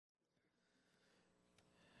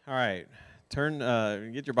All right,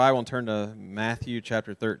 get your Bible and turn to Matthew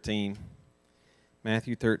chapter 13.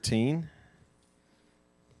 Matthew 13.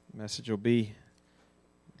 Message will be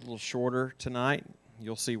a little shorter tonight.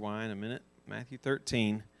 You'll see why in a minute. Matthew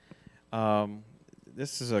 13. Matthew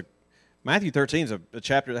 13 is a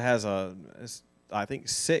chapter that has I think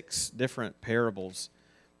 6 different parables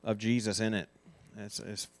of Jesus in it.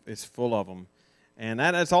 It's full of them, and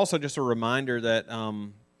that's also just a reminder that.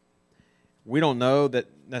 We don't know that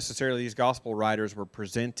necessarily these gospel writers were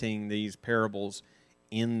presenting these parables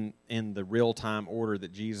in the real-time order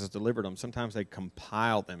that Jesus delivered them. Sometimes they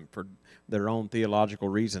compile them for their own theological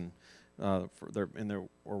reason, or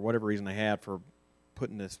whatever reason they had for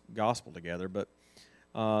putting this gospel together. But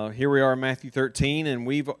here we are in Matthew 13, and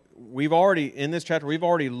we've already in this chapter we've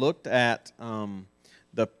already looked at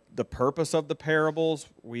the purpose of the parables.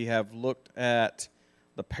 We have looked at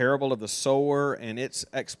the parable of the sower and its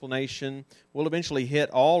explanation. We'll eventually hit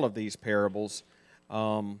all of these parables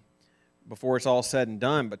before it's all said and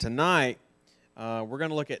done. But tonight, we're going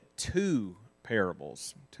to look at 2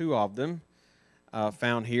 parables, 2 of them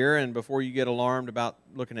found here. And before you get alarmed about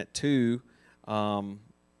looking at 2, the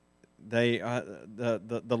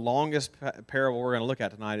longest parable we're going to look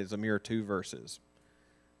at tonight is a mere 2 verses,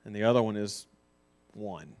 and the other one is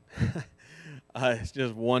 1. It's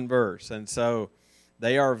just 1 verse, and so.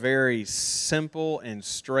 They are very simple and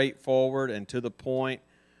straightforward and to the point.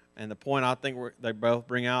 And the point I think they both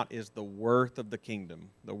bring out is the worth of the kingdom.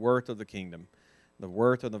 The worth of the kingdom. The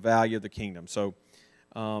worth of the value of the kingdom. So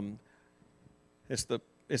it's the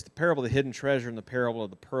parable of the hidden treasure and the parable of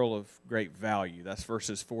the pearl of great value. That's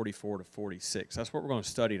verses 44 to 46. That's what we're going to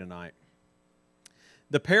study tonight.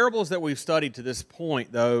 The parables that we've studied to this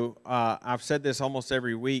point, though, I've said this almost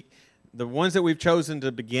every week, the ones that we've chosen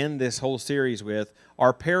to begin this whole series with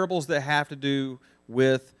are parables that have to do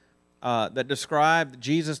with, that describe,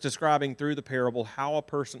 Jesus describing through the parable how a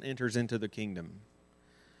person enters into the kingdom.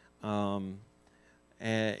 And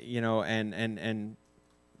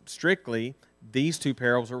strictly, these 2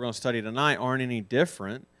 parables we're going to study tonight aren't any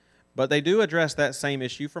different, but they do address that same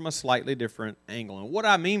issue from a slightly different angle. And what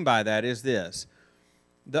I mean by that is this.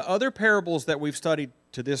 The other parables that we've studied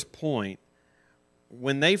to this point,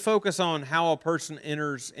 when they focus on how a person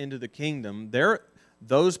enters into the kingdom,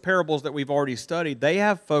 those parables that we've already studied, they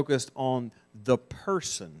have focused on the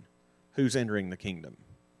person who's entering the kingdom.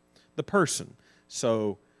 The person.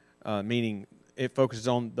 So, meaning it focuses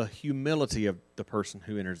on the humility of the person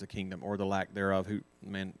who enters the kingdom, or the lack thereof,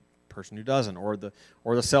 person who doesn't, or the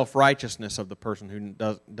self-righteousness of the person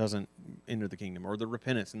who doesn't enter the kingdom, or the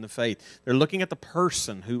repentance and the faith. They're looking at the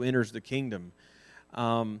person who enters the kingdom.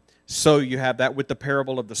 So you have that with the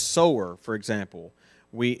parable of the sower, for example.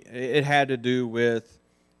 It had to do with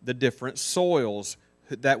the different soils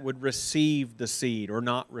that would receive the seed or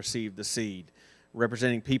not receive the seed,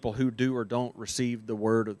 representing people who do or don't receive the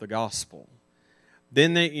word of the gospel.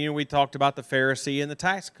 Then we talked about the Pharisee and the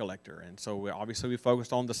tax collector, and so we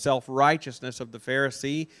focused on the self-righteousness of the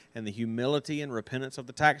Pharisee and the humility and repentance of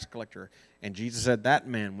the tax collector. And Jesus said that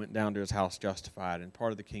man went down to his house justified and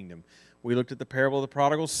part of the kingdom. We looked at the parable of the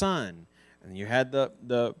prodigal son, and you had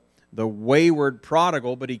the wayward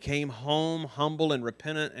prodigal, but he came home humble and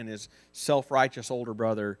repentant, and his self-righteous older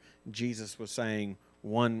brother, Jesus was saying,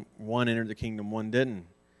 one entered the kingdom, one didn't.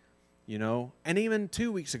 And even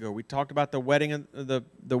 2 weeks ago, we talked about the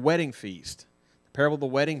wedding feast, the parable of the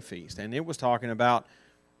wedding feast, and it was talking about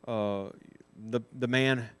the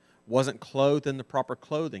man wasn't clothed in the proper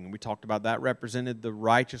clothing. And we talked about that represented the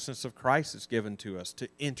righteousness of Christ that's given to us to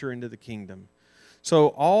enter into the kingdom. So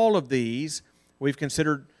all of these we've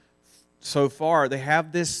considered so far, they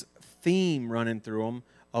have this theme running through them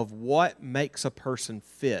of what makes a person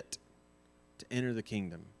fit to enter the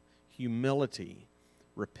kingdom. Humility,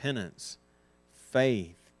 repentance,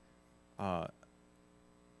 faith,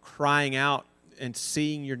 crying out and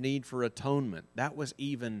seeing your need for atonement. That was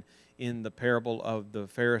even in the parable of the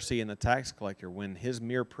Pharisee and the tax collector, when his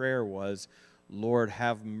mere prayer was, Lord,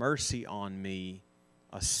 have mercy on me,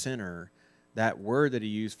 a sinner. That word that he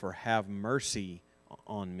used for have mercy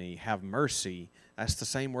on me, have mercy, that's the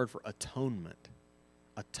same word for atonement.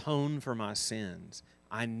 Atone for my sins.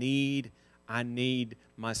 I need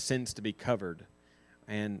my sins to be covered.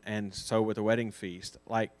 And so with the wedding feast.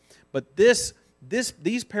 But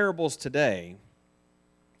these parables today,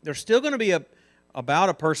 they're still going to be about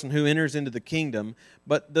a person who enters into the kingdom,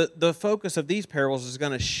 but the focus of these parables is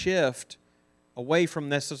going to shift away from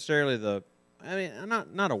necessarily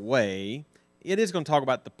not away. It is going to talk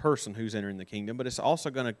about the person who's entering the kingdom, but it's also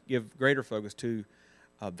going to give greater focus to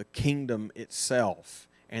the kingdom itself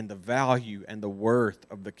and the value and the worth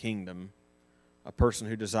of the kingdom a person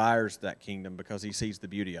who desires that kingdom because he sees the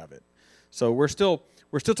beauty of it. So we're still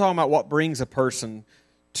talking about what brings a person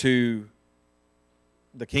to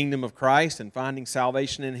the kingdom of Christ and finding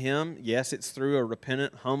salvation in Him. Yes, it's through a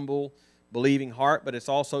repentant, humble, believing heart, but it's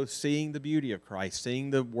also seeing the beauty of Christ,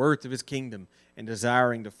 seeing the worth of His kingdom, and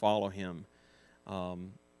desiring to follow Him,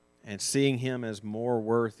 and seeing Him as more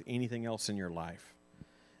worth anything else in your life.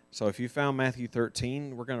 So if you found Matthew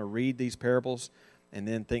 13, we're going to read these parables and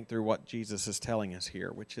then think through what Jesus is telling us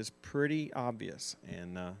here, which is pretty obvious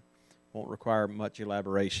and won't require much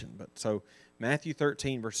elaboration. But so Matthew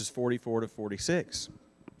 13, verses 44 to 46.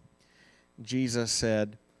 Jesus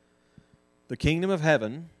said, "The kingdom of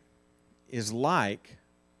heaven is like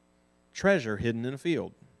treasure hidden in a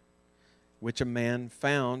field, which a man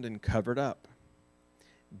found and covered up.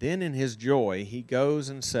 Then in his joy he goes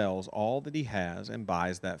and sells all that he has and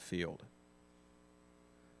buys that field.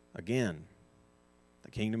 Again,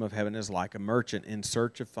 the kingdom of heaven is like a merchant in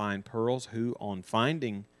search of fine pearls, who, on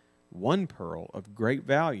finding one pearl of great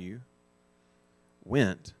value,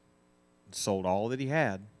 went and sold all that he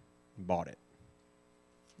had and bought it."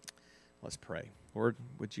 Let's pray. Lord,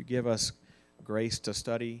 would you give us grace to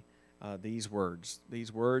study these words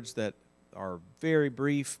that are very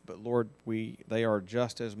brief, but Lord, they are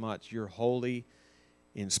just as much your holy,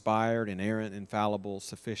 inspired, inerrant, infallible,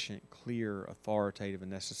 sufficient, clear, authoritative,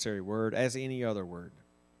 and necessary word as any other word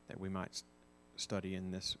that we might study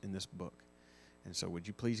in this book. And so would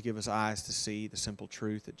you please give us eyes to see the simple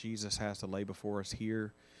truth that Jesus has to lay before us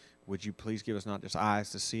here? Would you please give us not just eyes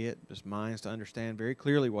to see it, just minds to understand very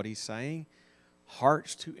clearly what He's saying,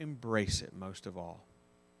 hearts to embrace it most of all.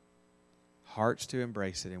 Hearts to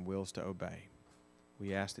embrace it and wills to obey.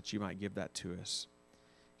 We ask that you might give that to us.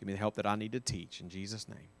 Give me the help that I need to teach. In Jesus'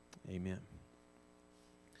 name, amen.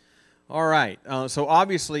 All right, so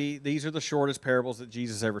obviously these are the shortest parables that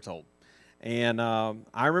Jesus ever told. And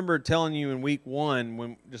I remember telling you in week 1,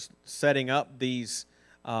 when just setting up these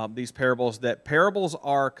parables, that parables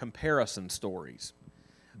are comparison stories.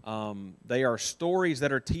 They are stories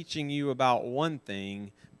that are teaching you about one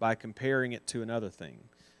thing by comparing it to another thing.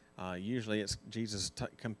 Usually it's Jesus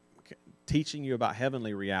teaching you about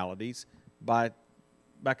heavenly realities by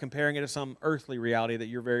comparing it to some earthly reality that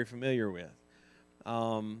you're very familiar with.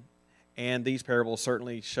 And these parables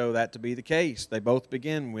certainly show that to be the case. They both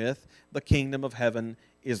begin with, the kingdom of heaven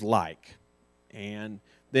is like. And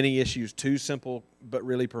then he issues 2 simple but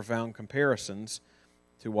really profound comparisons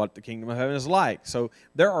to what the kingdom of heaven is like. So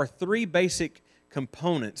there are 3 basic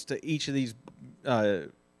components to each of these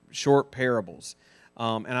short parables.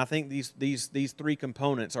 And I think these 3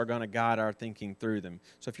 components are going to guide our thinking through them.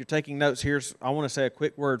 So if you're taking notes, I want to say a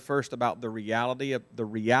quick word first about the reality of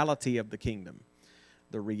the kingdom.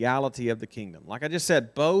 The reality of the kingdom. Like I just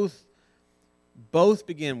said, both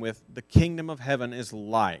begin with the kingdom of heaven is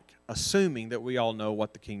like, assuming that we all know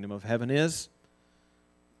what the kingdom of heaven is.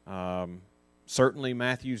 Certainly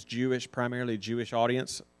Matthew's primarily Jewish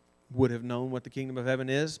audience would have known what the kingdom of heaven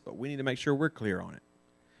is, but we need to make sure we're clear on it.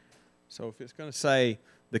 So if it's going to say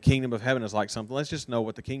the kingdom of heaven is like something, let's just know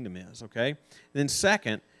what the kingdom is, okay? Then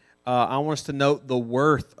second, I want us to note the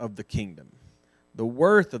worth of the kingdom. The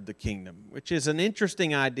worth of the kingdom, which is an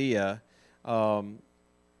interesting idea. This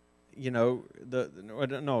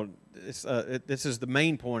is the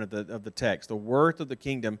main point of the text. The worth of the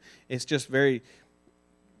kingdom is just very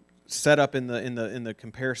set up in the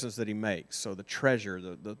comparisons that he makes. So the treasure,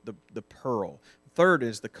 the pearl. Third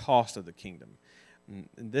is the cost of the kingdom. And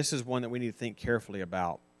this is one that we need to think carefully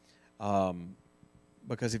about,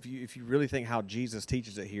 because if you really think how Jesus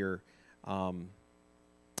teaches it here,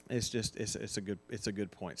 it's a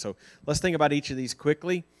good point. So let's think about each of these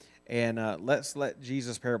quickly, and let's let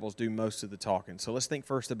Jesus' parables do most of the talking. So let's think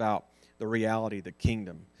first about the reality of the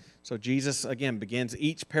kingdom. So Jesus, again, begins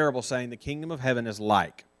each parable saying the kingdom of heaven is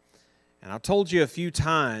like. And I've told you a few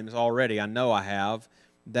times already, I know I have,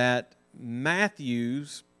 that Matthew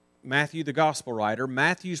the gospel writer,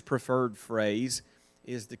 Matthew's preferred phrase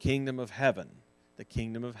is the kingdom of heaven. The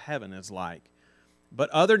kingdom of heaven is like.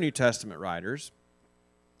 But other New Testament writers,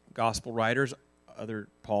 gospel writers,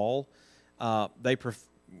 Paul, they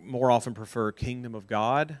more often prefer kingdom of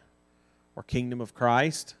God or kingdom of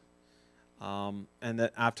Christ. And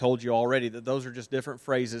that I've told you already that those are just different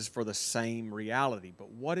phrases for the same reality.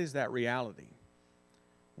 But what is that reality?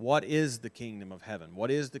 What is the kingdom of heaven? What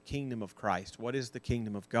is the kingdom of Christ? What is the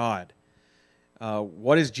kingdom of God?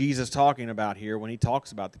 What is Jesus talking about here when he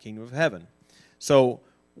talks about the kingdom of heaven? So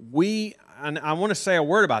and I want to say a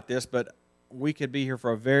word about this, but we could be here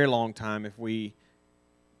for a very long time if we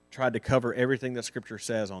tried to cover everything that Scripture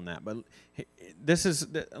says on that. But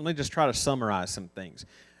let me just try to summarize some things.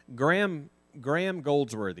 Graham Graham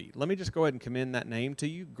Goldsworthy. Let me just go ahead and commend that name to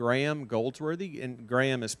you, Graham Goldsworthy. And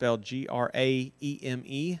Graham is spelled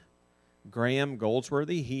Graeme. Graham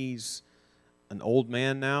Goldsworthy. He's an old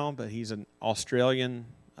man now, but he's an Australian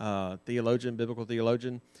theologian, biblical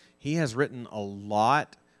theologian. He has written a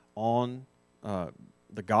lot on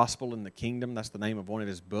the gospel and the kingdom. That's the name of one of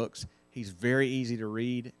his books. He's very easy to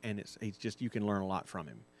read, and he's just, you can learn a lot from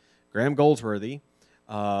him. Graham Goldsworthy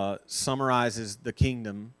summarizes the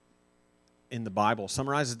kingdom in the Bible,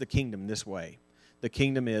 summarizes the kingdom this way. The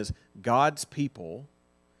kingdom is God's people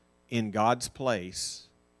in God's place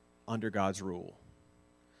under God's rule.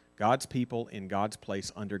 God's people in God's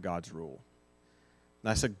place under God's rule.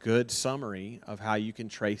 That's a good summary of how you can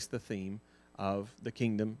trace the theme of the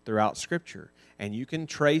kingdom throughout Scripture. And you can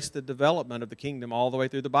trace the development of the kingdom all the way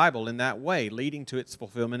through the Bible in that way, leading to its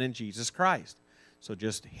fulfillment in Jesus Christ. So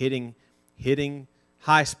just hitting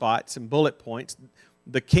high spots and bullet points.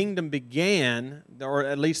 The kingdom began, or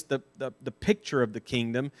at least the picture of the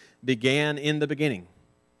kingdom began in the beginning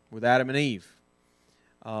with Adam and Eve.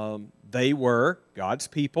 They were God's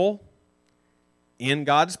people in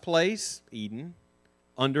God's place, Eden,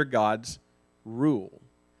 under God's rule,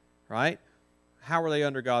 right? How were they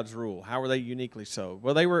under God's rule? How were they uniquely so?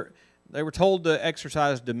 Well, they were told to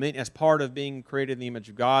exercise dominion. As part of being created in the image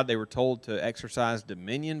of God, they were told to exercise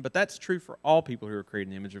dominion, but that's true for all people who are created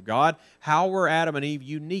in the image of God. How were Adam and Eve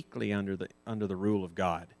uniquely under the rule of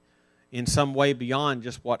God in some way beyond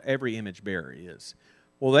just what every image bearer is?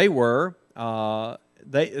 Well, they were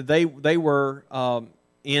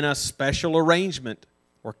in a special arrangement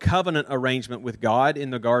or covenant arrangement with God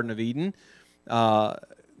in the Garden of Eden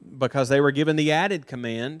because they were given the added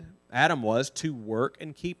command, Adam was, to work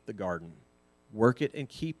and keep the garden. Work it and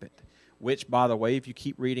keep it. Which, by the way, if you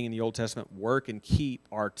keep reading in the Old Testament, work and keep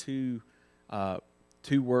are two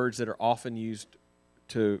words that are often used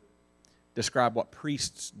to describe what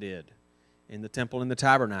priests did in the temple and the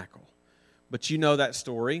tabernacle. But you know that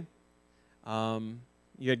story.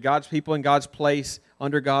 You had God's people in God's place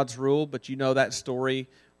under God's rule, but you know that story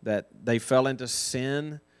that they fell into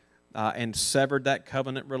sin and severed that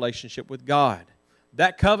covenant relationship with God.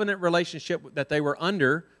 That covenant relationship that they were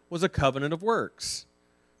under was a covenant of works.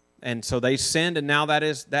 And so they sinned, and now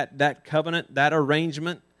that covenant, that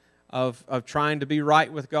arrangement of trying to be right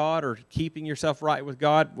with God or keeping yourself right with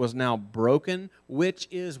God was now broken, which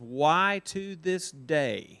is why to this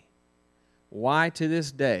day,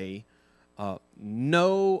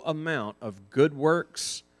 no amount of good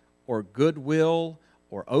works or goodwill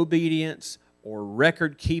or obedience or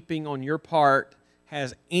record keeping on your part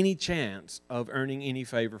has any chance of earning any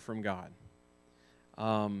favor from God.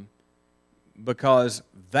 Because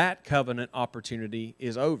that covenant opportunity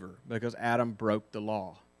is over because Adam broke the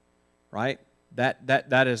law, right?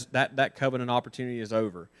 That covenant opportunity is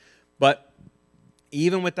over. But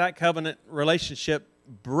even with that covenant relationship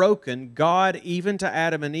broken, God, even to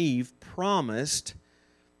Adam and Eve, promised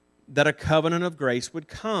that a covenant of grace would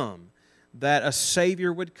come, that a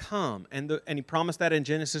Savior would come, and He promised that in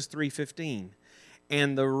Genesis 3:15.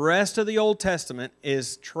 And the rest of the Old Testament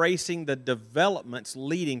is tracing the developments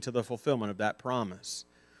leading to the fulfillment of that promise.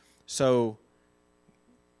 So,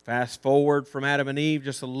 fast forward from Adam and Eve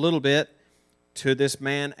just a little bit to this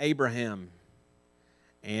man Abraham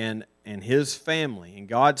and his family. And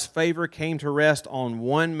God's favor came to rest on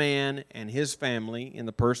one man and his family in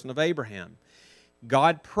the person of Abraham.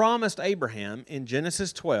 God promised Abraham in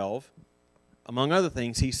Genesis 12, among other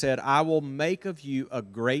things, He said, I will make of you a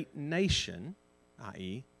great nation,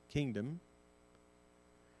 i.e., kingdom,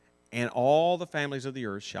 and all the families of the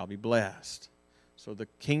earth shall be blessed. So the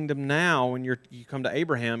kingdom now, when you come to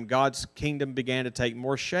Abraham, God's kingdom began to take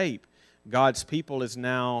more shape. God's people is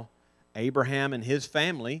now Abraham and his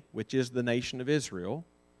family, which is the nation of Israel,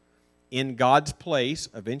 in God's place.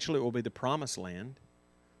 Eventually it will be the promised land,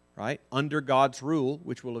 right? Under God's rule,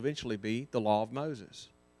 which will eventually be the law of Moses,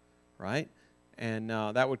 right? And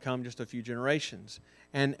that would come just a few generations.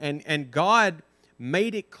 And God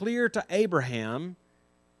made it clear to Abraham,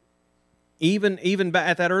 even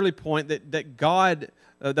at that early point, that God,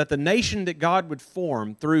 that the nation that God would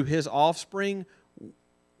form through his offspring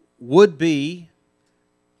would be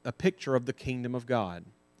a picture of the kingdom of God.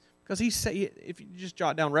 Because He said, if you just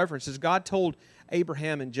jot down references, God told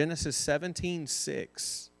Abraham in Genesis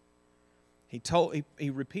 17:6, He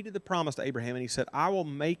repeated the promise to Abraham, and He said, I will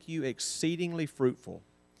make you exceedingly fruitful,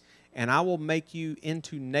 and I will make you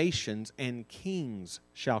into nations, and kings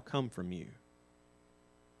shall come from you.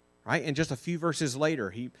 Right? And just a few verses later,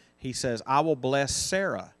 he says, I will bless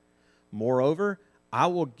Sarah. Moreover, I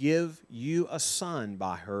will give you a son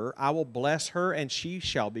by her. I will bless her, and she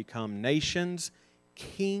shall become nations.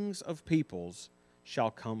 kings of peoples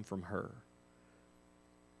shall come from her.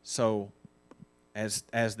 So, as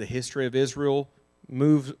the history of Israel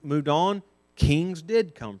moved on, kings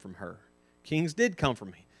did come from her. Kings did come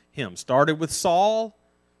from him. Started with Saul,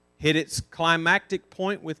 hit its climactic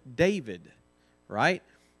point with David, right?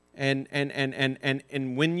 And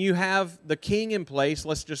when you have the king in place,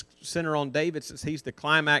 let's just center on David since he's the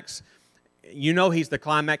climax. You know he's the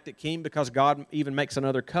climactic king because God even makes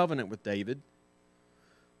another covenant with David.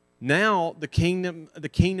 Now the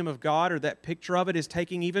kingdom of God, or that picture of it, is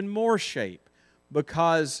taking even more shape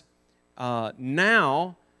because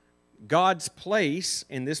now God's place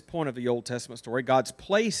in this point of the Old Testament story, God's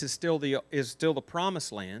place is still the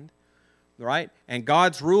promised land, right? And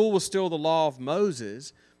God's rule was still the law of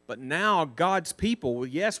Moses, but now God's people,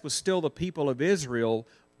 yes, was still the people of Israel,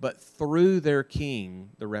 but through their king,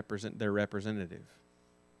 their representative.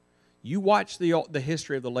 You watch the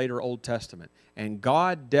history of the later Old Testament, and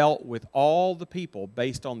God dealt with all the people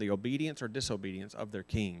based on the obedience or disobedience of their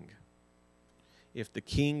king. If the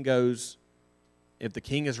king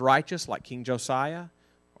is righteous, like King Josiah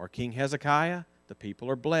or King Hezekiah, the people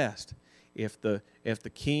are blessed. If the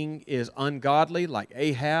king is ungodly, like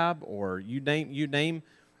Ahab, or you name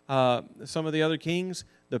some of the other kings,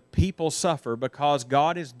 the people suffer because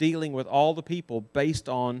God is dealing with all the people based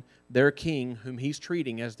on their king, whom He's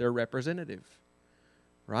treating as their representative,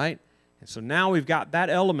 right? And so now we've got that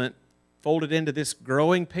element folded into this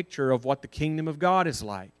growing picture of what the kingdom of God is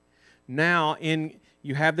like. Now,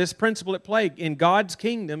 you have this principle at play. In God's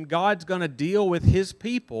kingdom, God's going to deal with His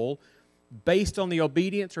people based on the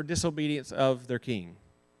obedience or disobedience of their king.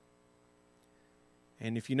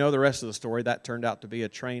 And if you know the rest of the story, that turned out to be a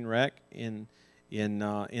train wreck in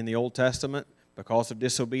the Old Testament. Because of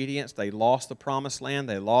disobedience, they lost the promised land,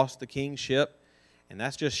 they lost the kingship, and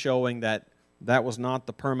that's just showing that was not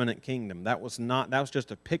the permanent kingdom. That was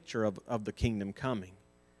just a picture of the kingdom coming.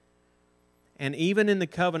 And even in the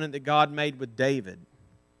covenant that God made with David,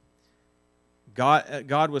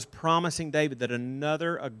 God was promising David that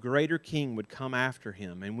a greater king would come after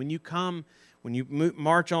him. And when you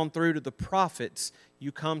march on through to the prophets,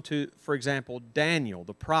 you come to, for example, Daniel,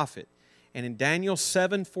 the prophet. And in Daniel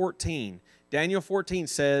 7:14, Daniel 14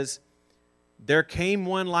 says, "There came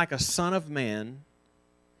one like a son of man,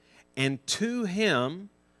 and to him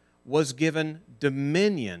was given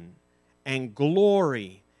dominion and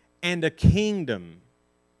glory and a kingdom,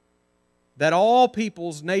 that all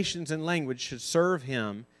peoples, nations, and languages should serve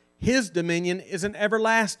him. His dominion is an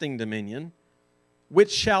everlasting dominion,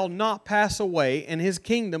 which shall not pass away, and his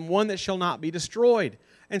kingdom one that shall not be destroyed."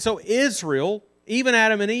 And so Israel, even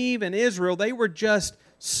Adam and Eve and Israel, they were just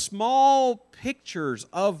small pictures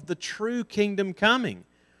of the true kingdom coming.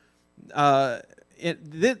 The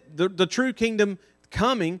true kingdom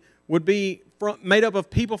coming would be made up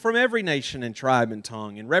of people from every nation and tribe and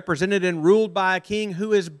tongue, and represented and ruled by a king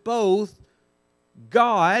who is both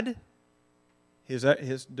God,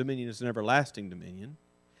 his dominion is an everlasting dominion,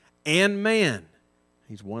 and man.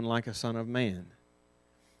 He's one like a son of man.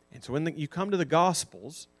 And so when you come to the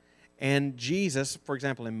Gospels, and Jesus, for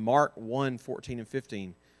example, in Mark 1:14 and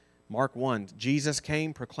 15, Mark 1, Jesus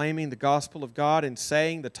came proclaiming the gospel of God and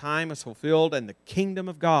saying, "The time is fulfilled and the kingdom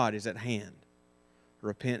of God is at hand.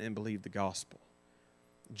 Repent and believe the gospel."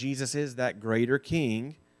 Jesus is that greater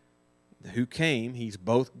king who came. He's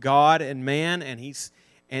both God and man,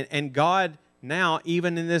 and God now,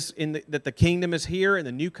 even that the kingdom is here and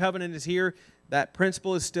the new covenant is here, that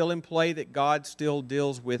principle is still in play, that God still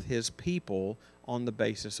deals with His people on the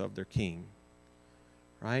basis of their king,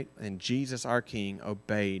 right? And Jesus, our king,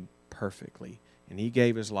 obeyed perfectly, and He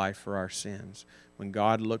gave His life for our sins. When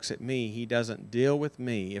God looks at me, He doesn't deal with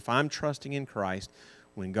me. If I'm trusting in Christ,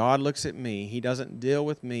 when God looks at me, He doesn't deal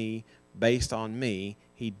with me based on me.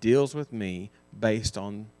 He deals with me based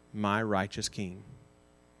on my righteous king,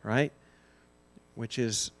 right? Which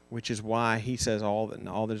is why He says all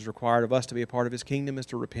that is required of us to be a part of His kingdom is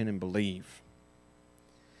to repent and believe.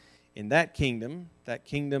 In that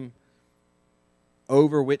kingdom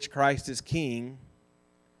over which Christ is king,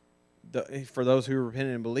 for those who repent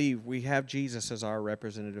and believe, we have Jesus as our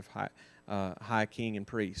representative high king and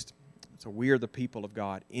priest. So we are the people of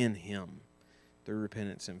God in Him through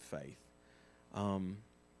repentance and faith.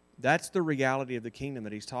 That's the reality of the kingdom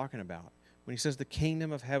that He's talking about. When He says the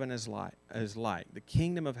kingdom of heaven is like, the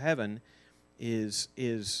kingdom of heaven is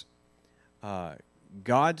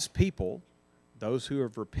God's people, those who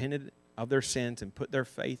have repented of their sins and put their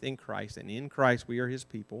faith in Christ, and in Christ we are His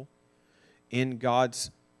people, in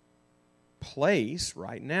God's place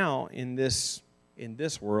right now in this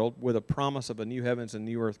world with a promise of a new heavens and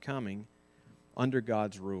new earth coming under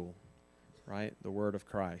God's rule. right? The word of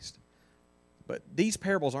Christ. But these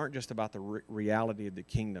parables aren't just about the reality of the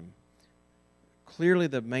kingdom. Clearly,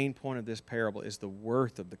 the main point of this parable is the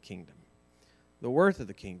worth of the kingdom. The worth of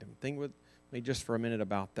the kingdom. Think with me just for a minute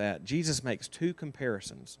about that. Jesus makes two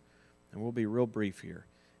comparisons, and we'll be real brief here.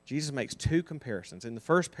 Jesus makes two comparisons. In the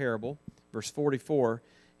first parable, verse 44,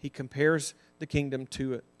 he compares the kingdom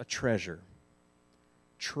to a treasure.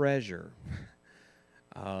 Treasure.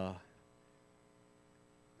 And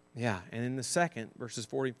in the second, verses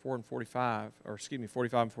 44 and 45,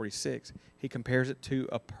 45 and 46, he compares it to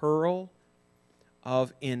a pearl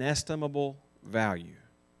of inestimable value.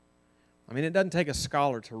 I mean, it doesn't take a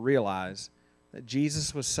scholar to realize that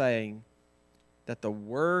Jesus was saying that the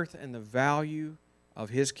worth and the value of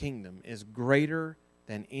his kingdom is greater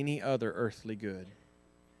than any other earthly good.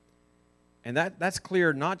 And that's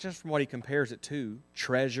clear not just from what he compares it to,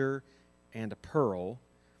 treasure and a pearl,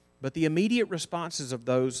 but the immediate responses of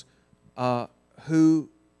those who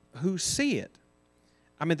see it.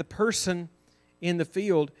 I mean, the person in the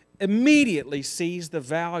field immediately sees the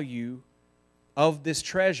value of this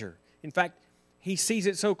treasure. In fact, he sees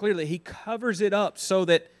it so clearly, he covers it up so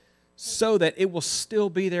that it will still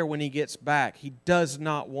be there when he gets back. He does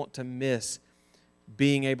not want to miss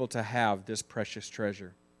being able to have this precious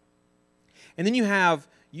treasure. And then you have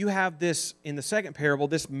this, in the second parable,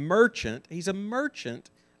 this merchant. He's a merchant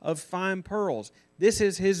of fine pearls. This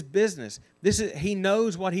is his business. He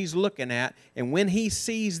knows what he's looking at, and when he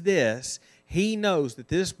sees this, he knows that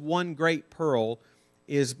this one great pearl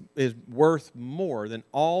is worth more than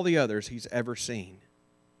all the others he's ever seen.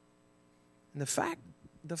 And the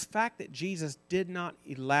fact that Jesus did not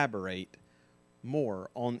elaborate more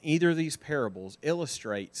on either of these parables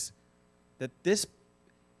illustrates that this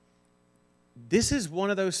is one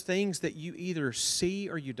of those things that you either see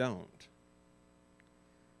or you don't.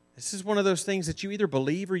 This is one of those things that you either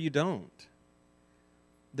believe or you don't.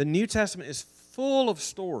 The New Testament is full of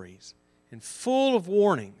stories and full of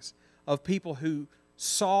warnings of people who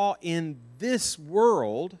saw in this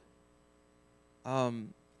world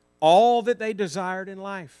all that they desired in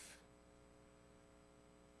life.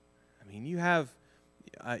 I mean, you have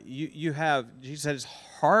Jesus said it's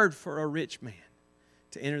hard for a rich man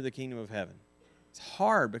to enter the kingdom of heaven. It's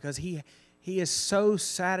hard because he is so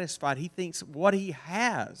satisfied. He thinks what he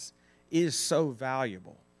has is so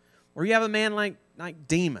valuable. Or you have a man like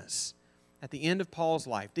Demas at the end of Paul's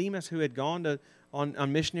life. Demas, who had gone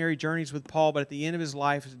on missionary journeys with Paul, but at the end of his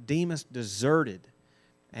life, Demas deserted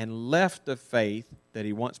and left the faith that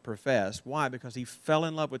he once professed. Why? Because he fell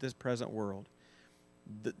in love with this present world.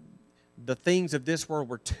 The things of this world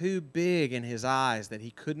were too big in his eyes that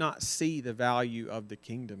he could not see the value of the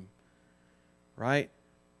kingdom. Right?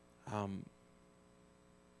 The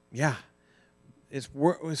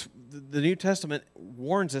New Testament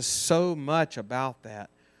warns us so much about that.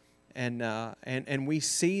 And we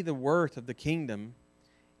see the worth of the kingdom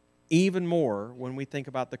even more when we think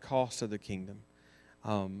about the cost of the kingdom,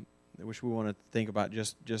 which we want to think about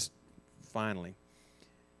just finally.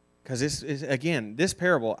 Because this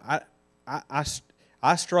parable,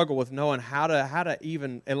 I struggle with knowing how to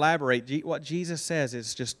even elaborate. What Jesus says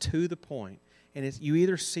is just to the point, and you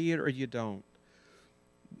either see it or you don't.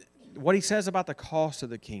 What he says about the cost of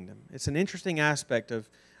the kingdom, it's an interesting aspect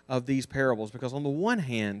of these parables, because on the one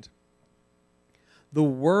hand, the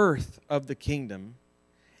worth of the kingdom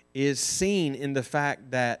is seen in the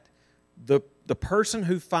fact that the person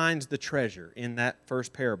who finds the treasure in that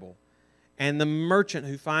first parable and the merchant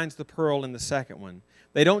who finds the pearl in the second one,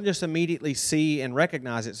 they don't just immediately see and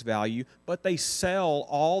recognize its value, but they sell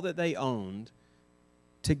all that they owned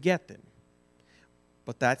to get them.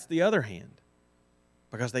 But that's the other hand,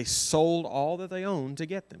 because they sold all that they owned to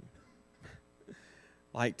get them.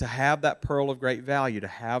 Like to have that pearl of great value, to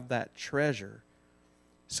have that treasure.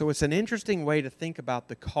 So it's an interesting way to think about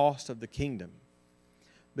the cost of the kingdom,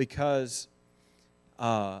 because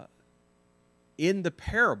in the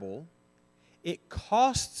parable, it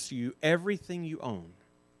costs you everything you own.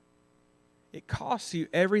 It costs you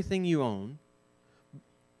everything you own,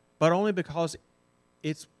 but only because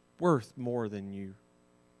it's worth more than you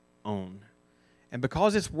own. And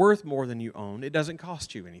because it's worth more than you own, it doesn't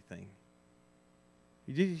cost you anything.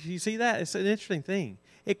 You see that? It's an interesting thing.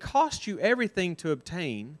 It costs you everything to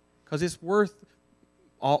obtain because it's worth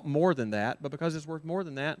more than that, but because it's worth more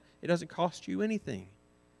than that, it doesn't cost you anything.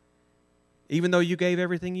 Even though you gave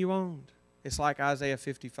everything you owned. It's like Isaiah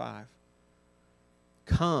 55.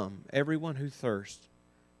 Come, everyone who thirsts,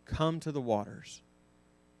 come to the waters.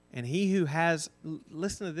 And he who has,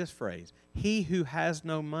 listen to this phrase, he who has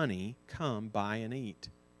no money, come buy and eat.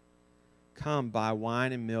 come buy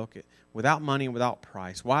wine and milk without money and without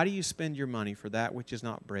price? Why do you spend your money for that which is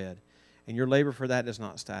not bread, and your labor for that does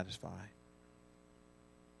not satisfy?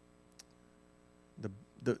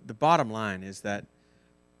 The bottom line is that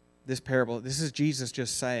this parable, this is Jesus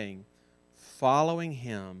just saying, following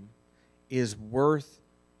Him is worth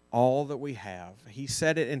all that we have. He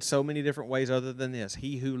said it in so many different ways other than this.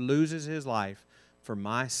 He who loses his life for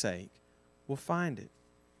my sake will find it.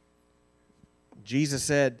 Jesus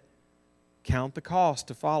said, count the cost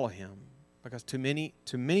to follow Him, because to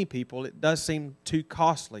many people it does seem too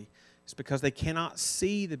costly. It's because they cannot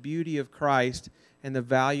see the beauty of Christ and the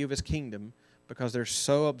value of His kingdom, because they're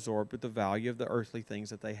so absorbed with the value of the earthly things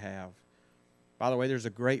that they have. By the way, there's a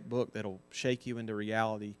great book that'll shake you into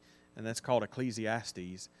reality, and that's called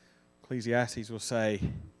Ecclesiastes. Ecclesiastes will say,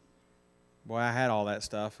 boy, I had all that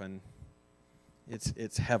stuff, and it's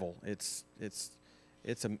hevel. It's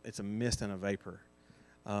a mist and a vapor.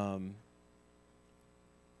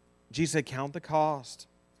 Jesus said, count the cost.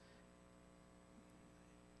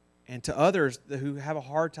 And to others who have a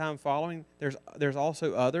hard time following, there's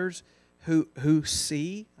also others who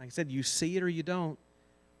see, like I said, you see it or you don't.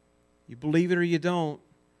 You believe it or you don't.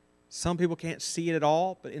 Some people can't see it at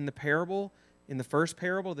all, but in the parable, in the first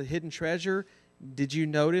parable, the hidden treasure, did you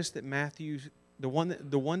notice that Matthew, the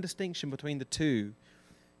one distinction between the two,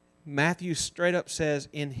 Matthew straight up says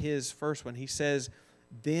in his first one, he says,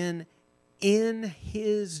 then in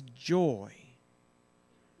his joy,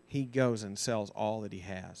 he goes and sells all that he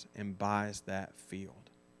has and buys that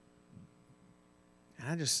field. And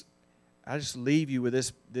I just leave you with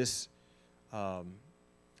this.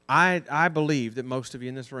 I believe that most of you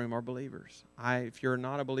in this room are believers. If you're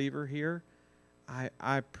not a believer here,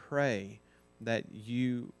 I pray that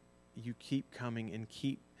you keep coming and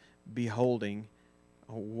keep beholding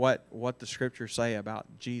what the Scriptures say about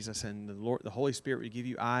Jesus, and the Holy Spirit will give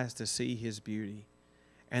you eyes to see His beauty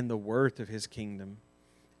and the worth of His kingdom,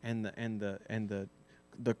 and the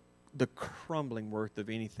crumbling worth of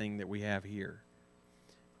anything that we have here.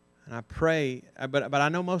 And I pray, but I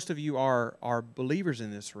know most of you are believers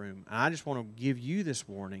in this room. And I just want to give you this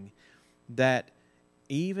warning that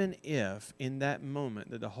even if in that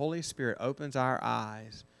moment that the Holy Spirit opens our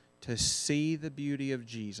eyes to see the beauty of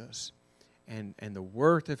Jesus and the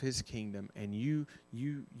worth of His kingdom, and you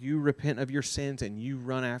repent of your sins and you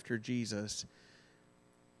run after Jesus,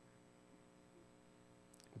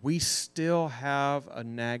 we still have a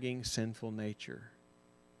nagging sinful nature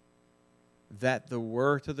that the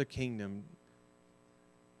worth of the kingdom,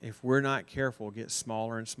 if we're not careful, gets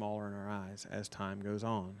smaller and smaller in our eyes as time goes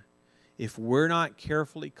on. If we're not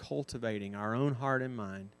carefully cultivating our own heart and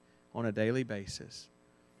mind on a daily basis,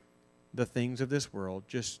 the things of this world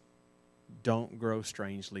just don't grow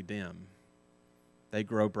strangely dim. They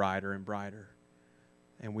grow brighter and brighter.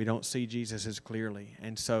 And we don't see Jesus as clearly.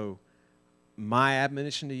 And so my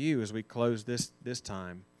admonition to you as we close this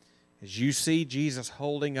time, as you see Jesus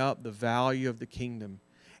holding up the value of the kingdom,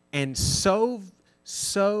 and so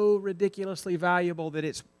ridiculously valuable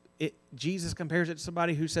that Jesus compares it to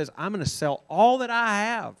somebody who says, I'm going to sell all that I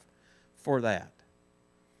have for that.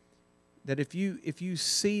 That if you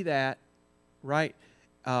see that, right,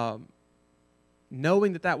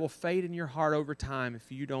 knowing that will fade in your heart over time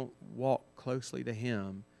if you don't walk closely to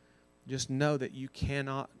Him, just know that you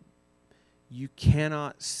cannot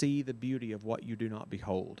see the beauty of what you do not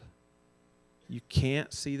behold. You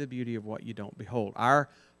can't see the beauty of what you don't behold. Our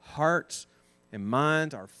hearts and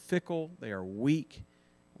minds are fickle. They are weak.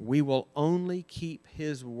 We will only keep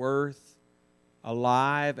His worth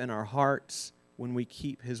alive in our hearts when we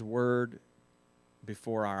keep His word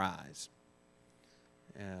before our eyes.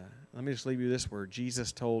 Let me just leave you this word.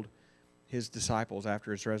 Jesus told His disciples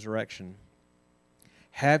after His resurrection,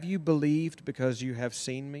 have you believed because you have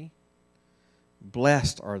seen me?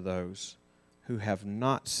 Blessed are those who have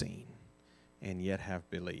not seen and yet have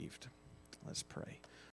believed. Let's pray.